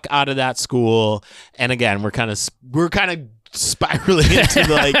fuck out of that school. And again, we're kind of spiraling into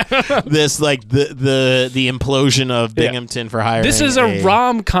like this, like the implosion of Binghamton for hiring. This is a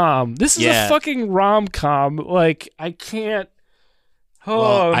rom-com. This is Yeah. a fucking rom-com. Like, I can't.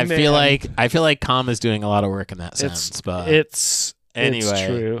 Well, I man. feel like Com is doing a lot of work in that sense. But it's anyway.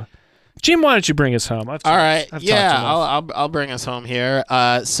 true. Jim, why don't you bring us home? All right, I've yeah, talked enough. I'll bring us home here.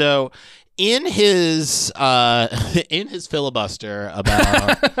 So in his filibuster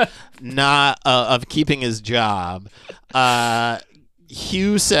about not of keeping his job,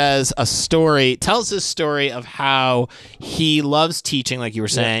 Hugh tells this story of how he loves teaching, like you were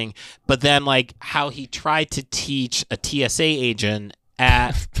saying, but then like how he tried to teach a TSA agent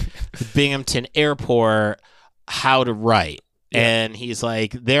at the Binghamton airport how to write. And he's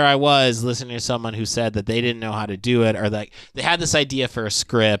like, there I was listening to someone who said that they didn't know how to do it, or like they had this idea for a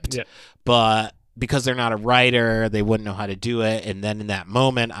script, but because they're not a writer, they wouldn't know how to do it. And then in that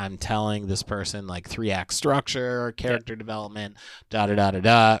moment, I'm telling this person like 3-act structure, character development,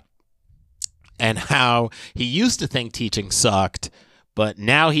 and how he used to think teaching sucked, but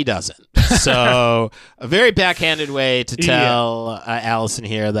now he doesn't. So a very backhanded way to tell Allison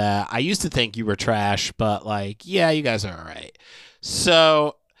here that I used to think you were trash, but like, yeah, you guys are all right.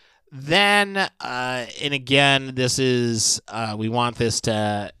 So then, and again, this is, we want this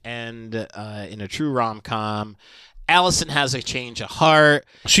to end in a true rom-com. Allison has a change of heart.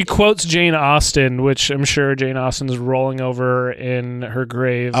 She quotes Jane Austen, which I'm sure Jane Austen is rolling over in her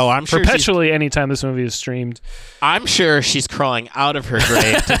grave. Oh, I'm sure perpetually anytime this movie is streamed. I'm sure she's crawling out of her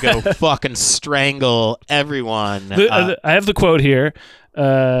grave to go fucking strangle everyone. I have the quote here.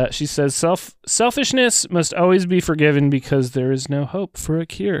 She says, selfishness must always be forgiven because there is no hope for a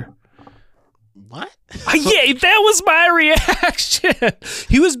cure. What? Yeah, that was my reaction.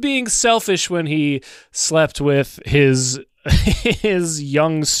 He was being selfish when he slept with his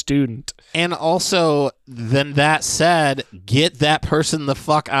young student. And also, then that said, get that person the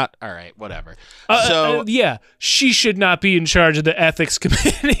fuck out. All right, whatever. Yeah, she should not be in charge of the ethics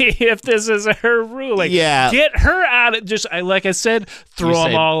committee if this is her ruling. Yeah. Get her out. Like I said, throw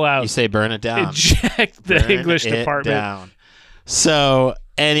them all out. You say burn it down. Eject the English department. Down. So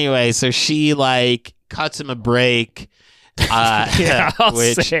anyway, so she like cuts him a break. Which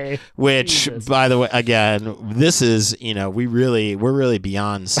by the way, again, this is, we're really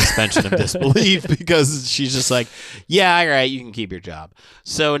beyond suspension of disbelief because she's just like, yeah, all right, you can keep your job.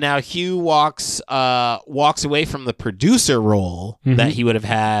 So now Hugh walks away from the producer role that he would have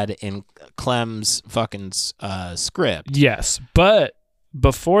had in Clem's fucking script. Yes, but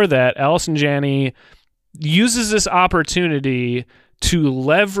before that, Allison Janney uses this opportunity to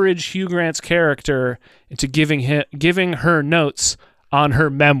leverage Hugh Grant's character into giving her notes on her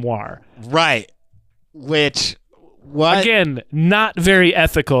memoir. Right. Which, what? Again, not very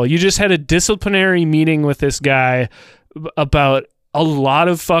ethical. You just had a disciplinary meeting with this guy about a lot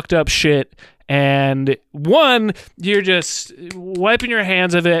of fucked up shit, and one, you're just wiping your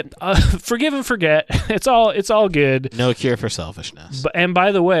hands of it. Forgive and forget. It's all good. No cure for selfishness. And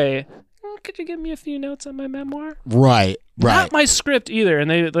by the way, could you give me a few notes on my memoir? Right. Not my script either. And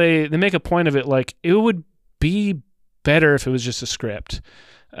they make a point of it, like it would be better if it was just a script.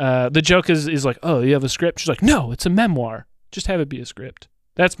 The joke is like, oh, you have a script? She's like, no, it's a memoir. Just have it be a script.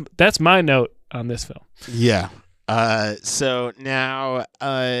 That's my note on this film. Yeah. So now,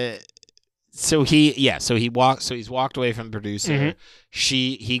 he's walked away from the producer.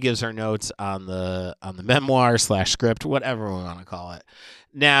 He gives her notes on the memoir / script, whatever we want to call it.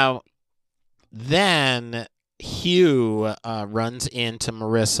 Now, then Hugh runs into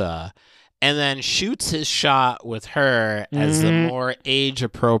Marissa and then shoots his shot with her as the more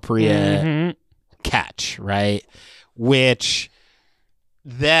age-appropriate catch, right? Which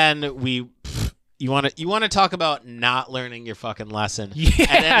then you want to talk about not learning your fucking lesson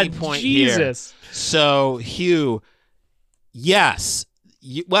at any point here. So Hugh, yes,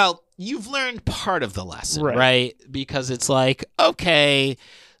 you've learned part of the lesson, right? Because it's like, okay,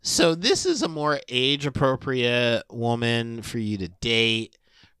 so this is a more age-appropriate woman for you to date,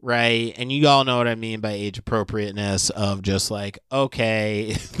 right? And you all know what I mean by age-appropriateness of just like,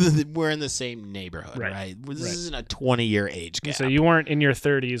 okay, we're in the same neighborhood, right? This isn't a 20-year age gap. So you weren't in your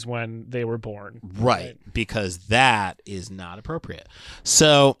 30s when they were born. Right, because that is not appropriate.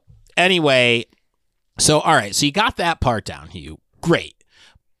 So anyway, all right, so you got that part down, Hugh. Great.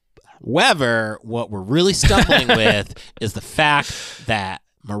 However, what we're really stumbling with is the fact that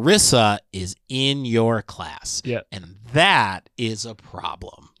Marissa is in your class. Yeah. And that is a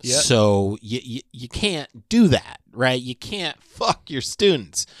problem. Yep. So you can't do that, right? You can't fuck your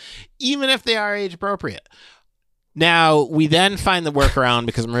students, even if they are age appropriate. Now, we then find the workaround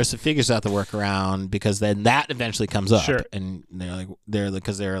because Marissa figures out the workaround because then that eventually comes up. Sure. And they're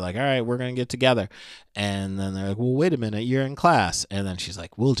like, all right, we're going to get together. And then they're like, well, wait a minute, you're in class. And then she's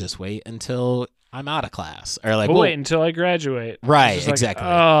like, we'll just wait until I'm out of class. Or like, we'll wait until I graduate. Right, exactly.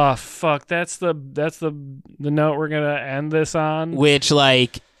 Like, oh, fuck. That's the note we're going to end this on. Which,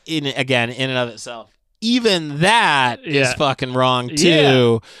 like, in and of itself, even that is fucking wrong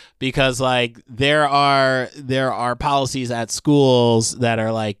too, because like there are policies at schools that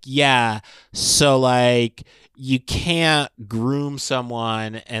are like, so like you can't groom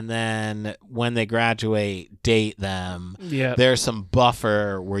someone and then when they graduate date them. Yeah, there's some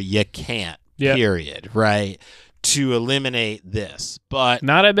buffer where you can't. Period. Right. To eliminate this, but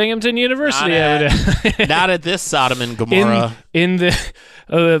not at Binghamton University. Not at this Sodom and Gomorrah. In the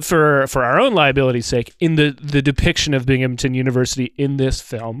for our own liability's sake, in the depiction of Binghamton University in this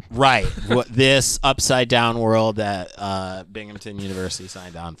film. Right. This upside down world that Binghamton University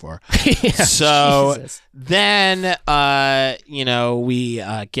signed on for. Yeah, so Jesus. then, we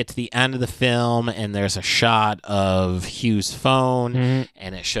get to the end of the film, and there's a shot of Hugh's phone,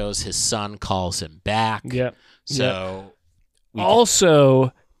 and it shows his son calls him back. Yep. So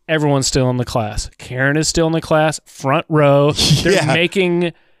Also, everyone's still in the class. Karen is still in the class, front row.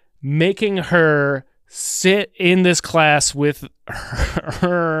 They're making her sit in this class with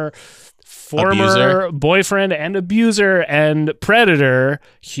her former abuser. boyfriend and abuser and predator,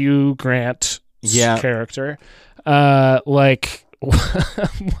 Hugh Grant's character. Like,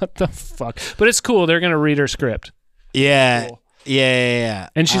 what the fuck? But it's cool. They're going to read her script. Yeah. Cool. Yeah.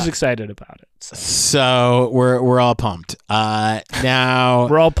 And she's excited about it. So we're all pumped. Now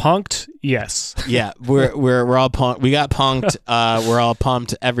we're all punked. Yes. Yeah, we're all pumped. We got punked. We're all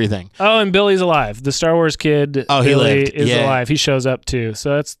pumped. Everything. Oh, and Billy's alive. The Star Wars kid. Oh, he Billy lived. is alive. He shows up too.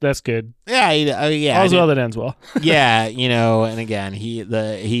 So that's good. Yeah. All's well that ends well. Yeah, and again and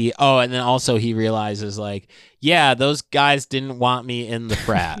then also he realizes like, yeah, those guys didn't want me in the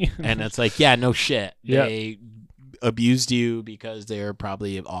frat, and it's like, yeah, no shit. Yep. They abused you because they're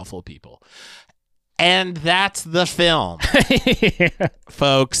probably awful people. And that's the film.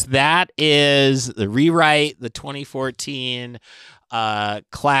 Folks, that is The Rewrite, the 2014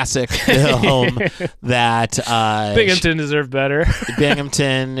 classic film that Binghamton deserved better.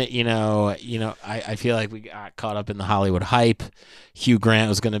 Binghamton, I feel like we got caught up in the Hollywood hype. Hugh Grant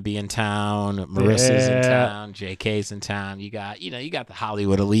was going to be in town. Marissa's in town. JK's in town. You got the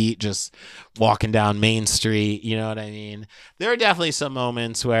Hollywood elite just walking down Main Street. You know what I mean? There are definitely some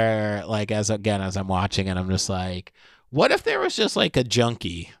moments where, like, as I'm watching it, I'm just like, what if there was just like a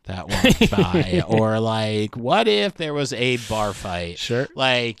junkie that walked by? Or like, what if there was a bar fight? Sure.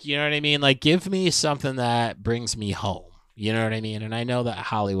 Like, you know what I mean? Like, give me something that brings me home. You know what I mean? And I know that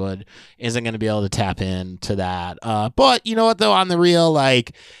Hollywood isn't going to be able to tap into that. But you know what, though? On the real,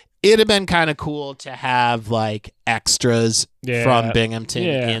 like, it'd have been kind of cool to have, like, extras from Binghamton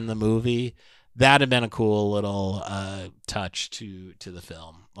in the movie. That'd have been a cool little touch to the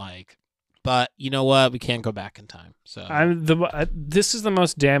film. Like, but you know what? We can't go back in time. So this is the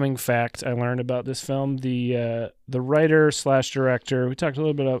most damning fact I learned about this film. The writer/director, we talked a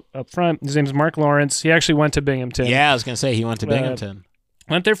little bit up front. His name is Mark Lawrence. He actually went to Binghamton. Yeah, I was gonna say he went to Binghamton.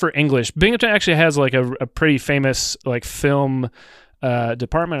 Went there for English. Binghamton actually has like a pretty famous like film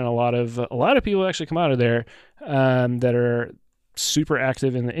department, and a lot of people actually come out of there that are super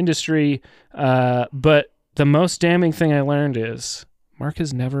active in the industry. But the most damning thing I learned is Mark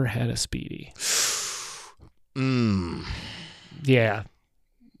has never had a Speedy. Yeah,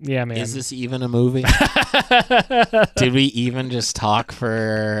 man. Is this even a movie? Did we even just talk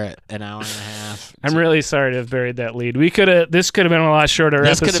for an hour and a half? I'm really sorry to have buried that lead. This could have been a lot shorter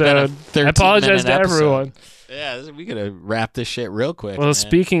episode. Could have been a 13-minute I apologize to everyone. Yeah, we could have wrapped this shit real quick. Well,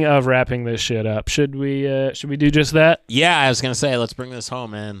 speaking of wrapping this shit up, should we do just that? Yeah, I was gonna say, let's bring this home,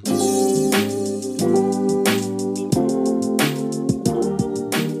 man.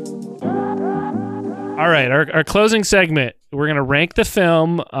 All right, our closing segment. We're going to rank the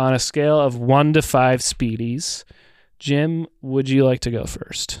film on a scale of 1 to 5 Speedies. Jim, would you like to go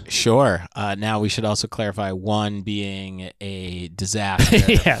first? Sure. Now we should also clarify 1 being a disaster,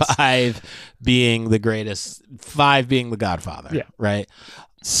 Yes. 5 being the greatest, 5 being the Godfather. Yeah. Right?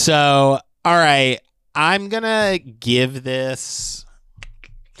 So, all right, I'm going to give this...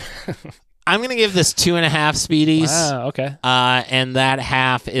 I'm going to give this 2.5 Speedies. Wow, okay. And that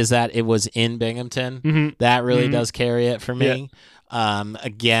half is that it was in Binghamton. Mm-hmm. That really does carry it for me. Yeah.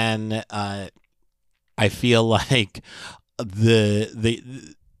 Again, I feel like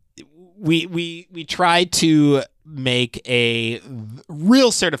we tried to make a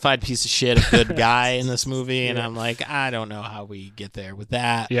real certified piece of shit a good guy in this movie, and I'm like, I don't know how we get there with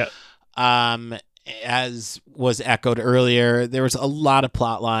that. Yeah. As was echoed earlier, there was a lot of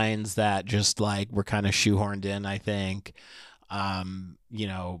plot lines that just like were kind of shoehorned in, I think.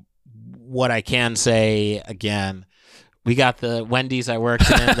 What I can say again, we got the Wendy's I worked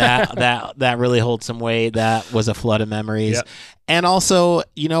in that really holds some weight. That was a flood of memories. Yep. And also,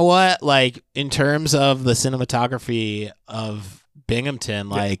 you know what? Like in terms of the cinematography of Binghamton,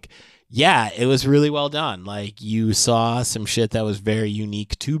 like yeah, it was really well done. Like you saw some shit that was very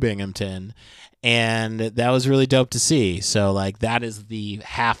unique to Binghamton. And that was really dope to see. So, like, that is the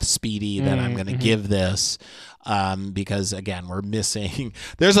half Speedy that I'm going to give this. Because, again, we're missing...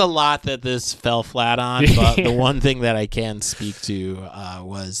 There's a lot that this fell flat on. But the one thing that I can speak to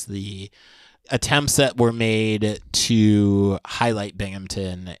was the attempts that were made to highlight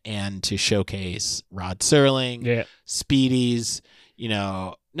Binghamton and to showcase Rod Serling, Speedies. You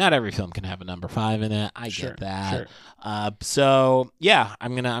know, not every film can have a number 5 in it. I get that. So yeah,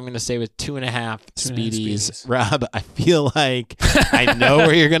 I'm gonna stay with 2.5 Speedies. Rob, I feel like I know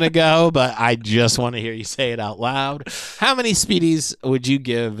where you're gonna go, but I just want to hear you say it out loud. How many Speedies would you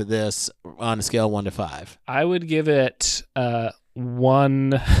give this on a scale of 1 to 5? I would give it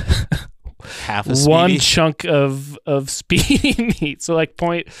 1. Half a Speedy? One chunk of Speedy meat. So like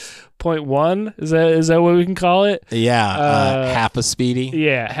point 0.1, is that what we can call it? Yeah, half a Speedy.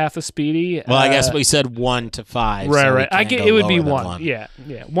 Yeah, half a Speedy. Well, I guess we said 1 to 5. Right. So I get it would be 1. Yeah.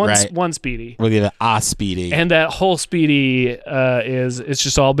 One Speedy. We'll give it a Speedy. And that whole Speedy it's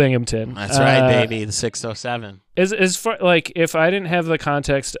just all Binghamton. That's right, baby. The 607. As far like if I didn't have the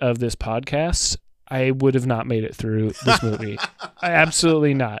context of this podcast, I would have not made it through this movie.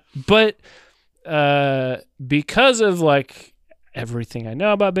 Absolutely not. But because of like everything I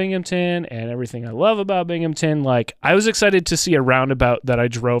know about Binghamton and everything I love about Binghamton, like I was excited to see a roundabout that I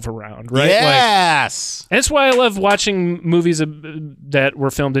drove around, right? Yes. And that's why I love watching movies that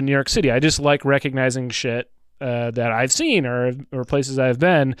were filmed in New York City. I just like recognizing shit that I've seen or places I've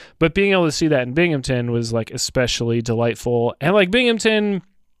been, but being able to see that in Binghamton was like especially delightful. And like Binghamton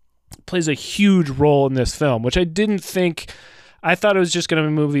plays a huge role in this film, which I didn't think. I thought it was just going to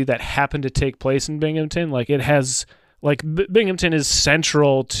be a movie that happened to take place in Binghamton. Like it has, like Binghamton is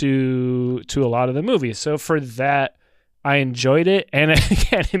central to a lot of the movie. So for that, I enjoyed it, and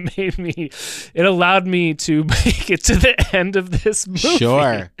again, it allowed me to make it to the end of this movie.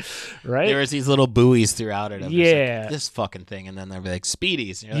 Sure, right? There was these little buoys throughout it. Of like, this fucking thing, and then they'd be like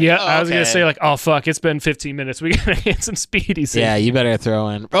Speedies. Like, I was gonna say like, oh fuck, it's been 15 minutes. We gotta get some Speedies. Yeah, you better throw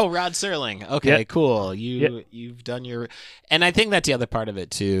in. Oh, Rod Serling. Okay, cool. You've done your, and I think that's the other part of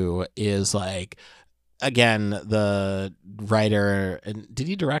it too. Is like, again, the writer, and did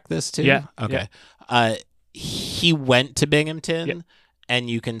he direct this too? Yeah. Okay. Yeah. He went to Binghamton, and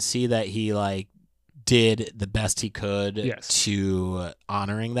you can see that he like did the best he could to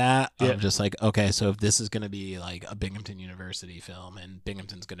honoring that. Of just like, okay, so if this is going to be like a Binghamton University film, and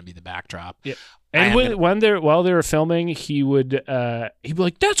Binghamton's going to be the backdrop, and while they were filming, he'd be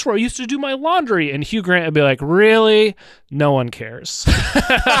like, "That's where I used to do my laundry," and Hugh Grant would be like, "Really? No one cares.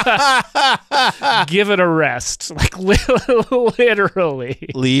 Give it a rest." Like literally,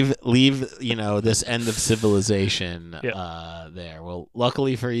 leave. This end of civilization there. Well,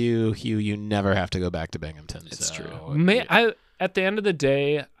 luckily for you, Hugh, you never have to go back to Binghamton. It's true. At the end of the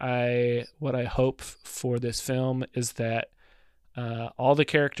day, what I hope for this film is that all the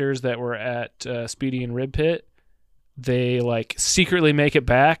characters that were at Speedy and Rib Pit, they like secretly make it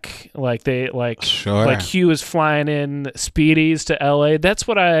back. Like they like Hugh is flying in Speedies to LA. That's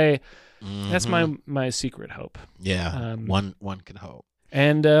what that's my secret hope. Yeah. One can hope.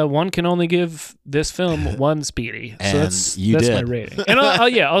 And one can only give this film 1 Speedy. So that's my rating. And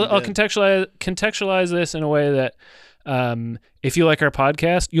I'll contextualize this in a way that if you like our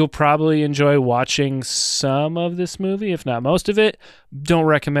podcast, you'll probably enjoy watching some of this movie, if not most of it. Don't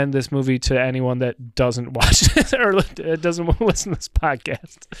recommend this movie to anyone that doesn't watch it or doesn't listen to this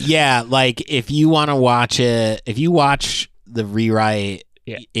podcast. Yeah, like if you want to watch it, if you watch The Rewrite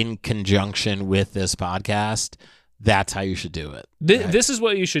in conjunction with this podcast, that's how you should do it. This is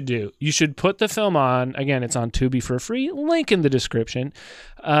what you should do. You should put the film on. Again, it's on Tubi for free. Link in the description.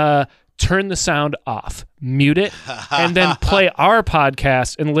 Turn the sound off, mute it, and then play our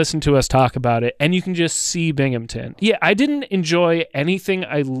podcast and listen to us talk about it. And you can just see Binghamton. Yeah, I didn't enjoy anything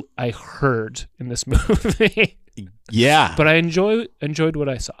I heard in this movie. Yeah. But I enjoyed what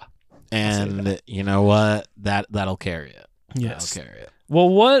I saw. And you know what? That'll carry it. Yes. That'll carry it. Well,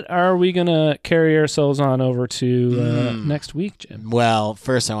 what are we going to carry ourselves on over to next week, Jim? Well,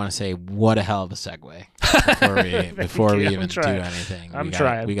 first I want to say what a hell of a segue before we even do anything. I'm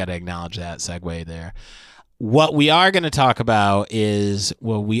trying. We got to acknowledge that segue there. What we are going to talk about is,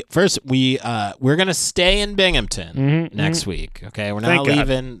 we're going to stay in Binghamton next week. Okay, we're not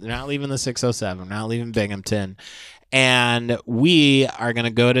leaving the 607. We're not leaving Binghamton, and we are going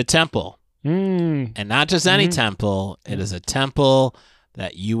to go to Temple, and not just any temple. It is a temple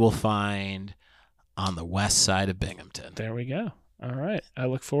that you will find on the west side of Binghamton. There we go. All right, I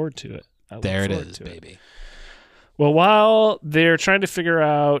look forward to it. There it is, baby. Well, while they're trying to figure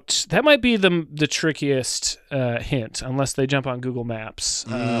out, that might be the trickiest hint, unless they jump on Google Maps.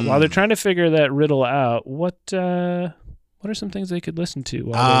 While they're trying to figure that riddle out, what what are some things they could listen to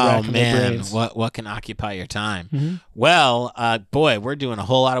while they're racking their brains? What can occupy your time? Mm-hmm. Well, boy, we're doing a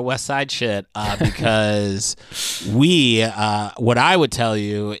whole lot of West Side shit because we, what I would tell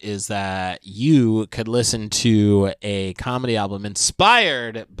you is that you could listen to a comedy album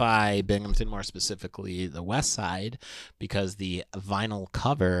inspired by Binghamton, more specifically the West Side, because the vinyl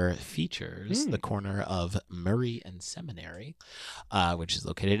cover features the corner of Murray and Seminary, which is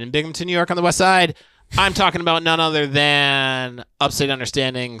located in Binghamton, New York on the West Side. I'm talking about none other than Upstate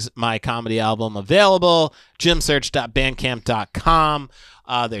Understanding's My Comedy album, available, jimsearch.bandcamp.com.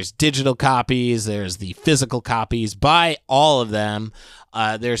 There's digital copies. There's the physical copies. Buy all of them.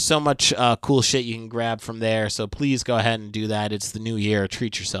 There's so much cool shit you can grab from there, so please go ahead and do that. It's the new year.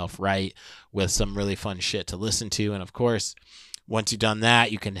 Treat yourself right with some really fun shit to listen to. And, of course, once you've done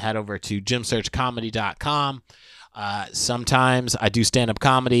that, you can head over to jimsearchcomedy.com. Sometimes I do stand-up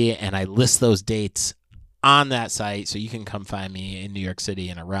comedy, and I list those dates on that site, so you can come find me in New York City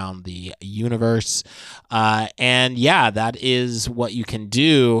and around the universe. And yeah, that is what you can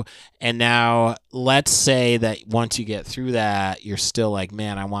do. And now let's say that once you get through that, you're still like,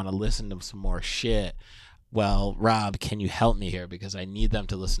 man, I want to listen to some more shit. Well, Rob, can you help me here? Because I need them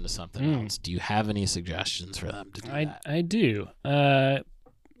to listen to something else. Do you have any suggestions for them to do that? I do.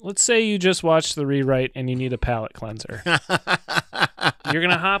 Let's say you just watched The Rewrite and you need a palate cleanser. You're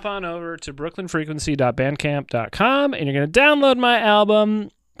going to hop on over to brooklynfrequency.bandcamp.com and you're going to download my album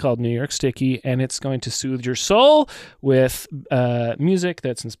called New York Sticky, and it's going to soothe your soul with music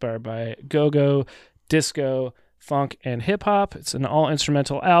that's inspired by go-go, disco, funk, and hip-hop. It's an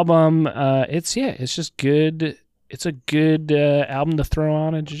all-instrumental album. It's just good. It's a good album to throw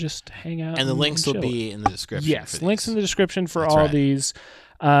on and to just hang out. And the links will be in the description. Yes, links in the description for all these.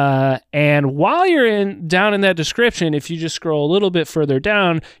 And while you're down in that description, if you just scroll a little bit further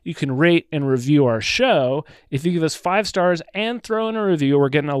down, you can rate and review our show. If you give us 5 stars and throw in a review, we're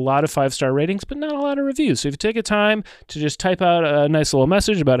getting a lot of 5-star ratings, but not a lot of reviews. So if you take a time to just type out a nice little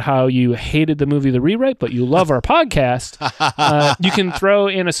message about how you hated the movie The Rewrite, but you love our podcast, you can throw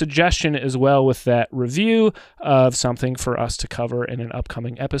in a suggestion as well with that review of something for us to cover in an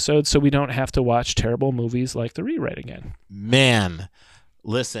upcoming episode, so we don't have to watch terrible movies like The Rewrite again. Man.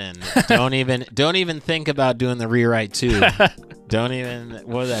 Listen, don't even think about doing the rewrite too. Don't even, what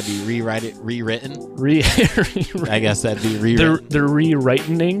would that be? Rewritten? I guess that'd be rewritten. The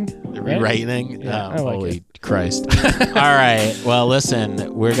rewriting. The rewriting? Yeah, oh, holy Christ. All right. Well,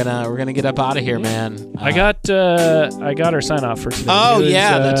 listen, we're gonna get up out of here, man. I got our sign off for today. Oh,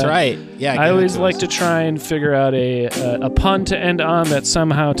 that's right. Yeah. I always like to try and figure out a pun to end on that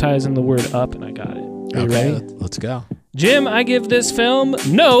somehow ties in the word up, and I got it. Are you ready? Let's go. Jim, I give this film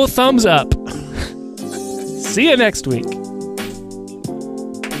no thumbs up. See you next week.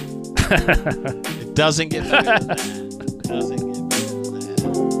 It doesn't get better than that. It doesn't get better than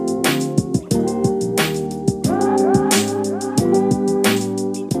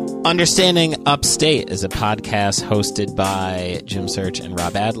that. Understanding Upstate is a podcast hosted by Jim Search and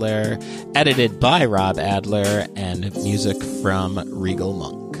Rob Adler, edited by Rob Adler, and music from Regal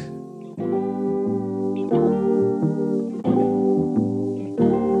Monk.